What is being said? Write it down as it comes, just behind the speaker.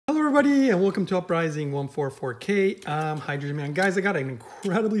everybody, and welcome to Uprising 144K. Hydrogen Man. Guys, I got an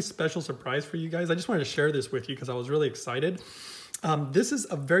incredibly special surprise for you guys. I just wanted to share this with you because I was really excited. This is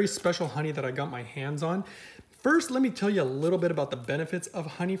a very special honey that I got my hands on. First, let me tell you a little bit about the benefits of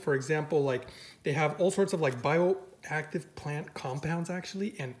honey. For example, like they have all sorts of like bioactive plant compounds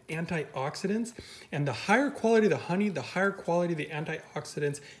actually and antioxidants. And the higher quality the honey, the higher quality the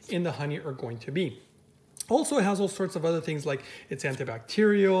antioxidants in the honey are going to be. Also, it has all sorts of other things like it's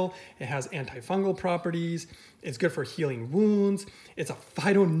antibacterial, it has antifungal properties, it's good for healing wounds, it's a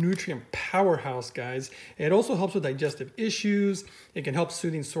phytonutrient powerhouse, guys. It also helps with digestive issues, it can help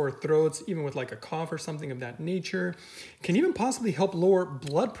soothing sore throats, even with like a cough or something of that nature. It can even possibly help lower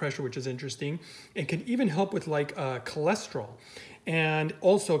blood pressure, which is interesting. It can even help with like cholesterol, and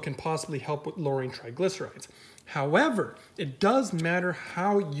also can possibly help with lowering triglycerides. However, it does matter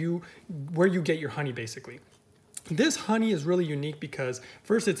where you get your honey, basically. This honey is really unique because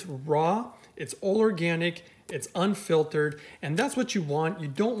first, it's raw, it's all organic, it's unfiltered, and that's what you want. You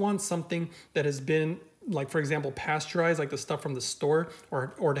don't want something that has been, like for example, pasteurized, like the stuff from the store,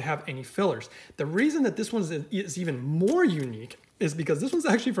 or to have any fillers. The reason that this one is even more unique is because this one's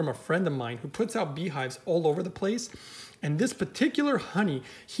actually from a friend of mine who puts out beehives all over the place. And this particular honey,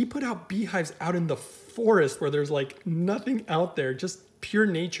 he put out beehives out in the forest where there's like nothing out there, just pure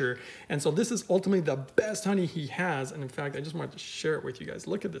nature. And so this is ultimately the best honey he has. And in fact, I just wanted to share it with you guys.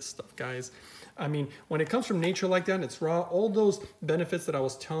 Look at this stuff, guys. I mean, when it comes from nature like that and it's raw, all those benefits that I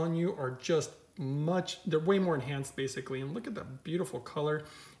was telling you are just they're way more enhanced basically. And look at that beautiful color.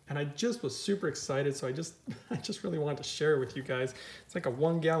 And I just was super excited. So I just really wanted to share it with you guys. It's like a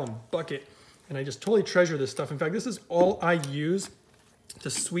 1-gallon bucket. And I just totally treasure this stuff. In fact, this is all I use to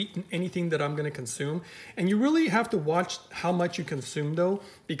sweeten anything that I'm going to consume. And you really have to watch how much you consume though,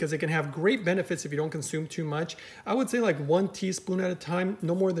 because it can have great benefits if you don't consume too much. I would say like 1 teaspoon at a time,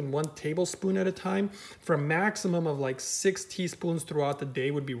 no more than 1 tablespoon at a time. For a maximum of like 6 teaspoons throughout the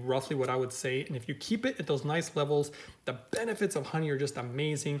day would be roughly what I would say. And if you keep it at those nice levels, the benefits of honey are just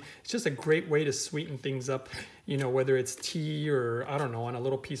amazing. It's just a great way to sweeten things up, you know, whether it's tea or I don't know, on a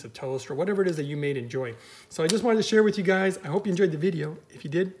little piece of toast or whatever it is that you may enjoy. So I just wanted to share with you guys. I hope you enjoyed the video. If you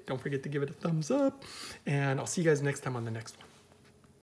did, don't forget to give it a thumbs up, and I'll see you guys next time on the next one.